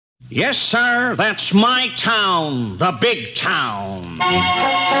Yes, sir, that's my town, the big town.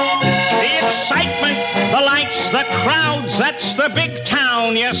 The excitement, the lights, the crowds, that's the big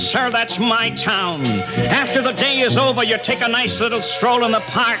town. Yes, sir, that's my town. After the day is over, you take a nice little stroll in the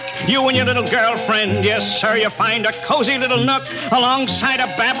park, you and your little girlfriend. Yes, sir, you find a cozy little nook alongside a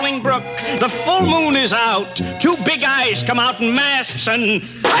babbling brook. The full moon is out. Two big eyes come out in masks and...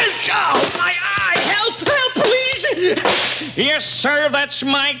 Oh, my eye! Help, please! Yes, sir, that's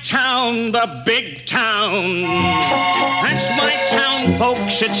my town, the big town. That's my town,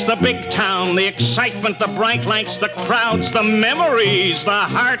 folks. It's the big town. The excitement, the bright lights, the crowds, the memories, the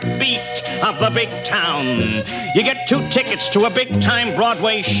heartbeat of the big town. You get 2 tickets to a big-time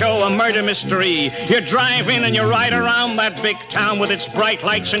Broadway show, a murder mystery. You drive in and you ride around that big town with its bright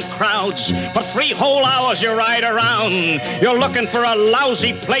lights and crowds. For 3 whole hours you ride around. You're looking for a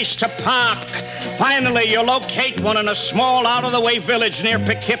lousy place to park. Finally, you locate one in a small, out-of-the-way village near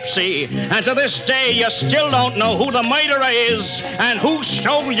Poughkeepsie. And to this day, you still don't know who the murderer is and who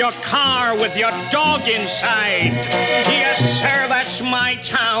stole your car with your dog inside. Yes, sir, that's my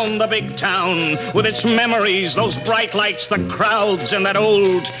town, the big town, with its memories, those bright lights, the crowds, and that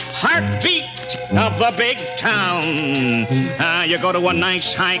old heartbeat of the big town. You go to a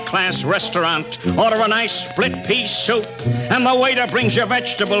nice high-class restaurant, order a nice split-pea soup, and the waiter brings you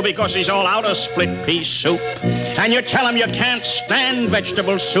vegetable because he's all out of split-pea soup. And you tell him you can't stand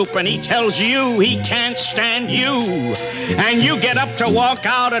vegetable soup, and he tells you he can't stand you. And you get up to walk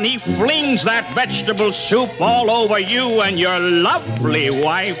out, and he flings that vegetable soup all over you and your lovely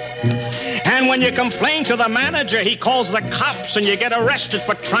wife. And when you complain to the manager, he calls the cops, and you get arrested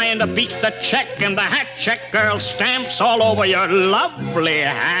for trying to beat the check, and the hat check girl stamps all over your lovely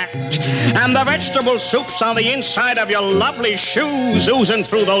hat. And the vegetable soup's on the inside of your lovely shoes, oozing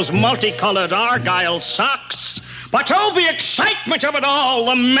through those multicolored argyle socks. But oh, the excitement of it all,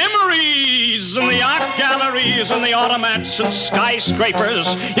 the memories and the art galleries and the automats and skyscrapers.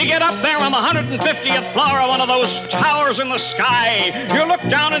 You get up there on the 150th floor of one of those towers in the sky. You look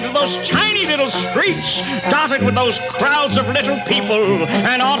down into those tiny little streets, dotted with those crowds of little people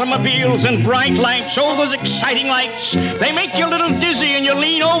and automobiles and bright lights. Oh, those exciting lights. They make you a little dizzy and you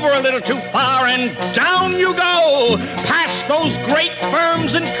lean over a little too far and down you go, past those great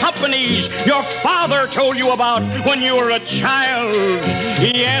firms and companies your father told you about when you were a child.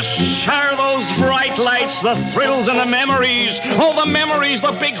 Yes, sir, those bright lights, the thrills and the memories. Oh, the memories,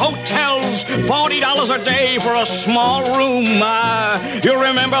 the big hotels, $40 a day for a small room. You'll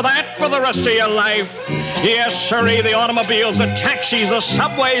remember that for the rest of your life. Yes, sirree, the automobiles, the taxis, the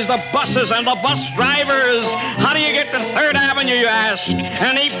subways, the buses, and the bus drivers. How do you get to 3rd Avenue, you ask?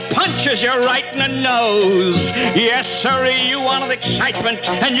 And he punches you right in the nose. Yes, sirree, you wanted excitement,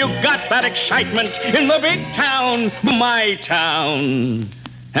 and you got that excitement in the big town, my town.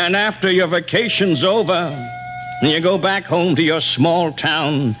 And after your vacation's over, and you go back home to your small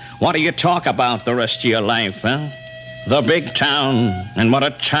town, what do you talk about the rest of your life, huh? The big town, and what a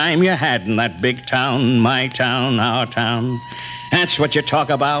time you had in that big town, my town, our town. That's what you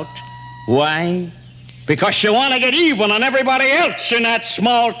talk about. Why? Because you want to get even on everybody else in that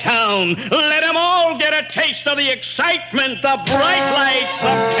small town. Let them all get a taste of the excitement, the bright lights,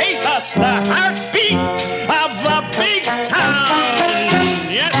 the pathos, the heartbeat of the big town.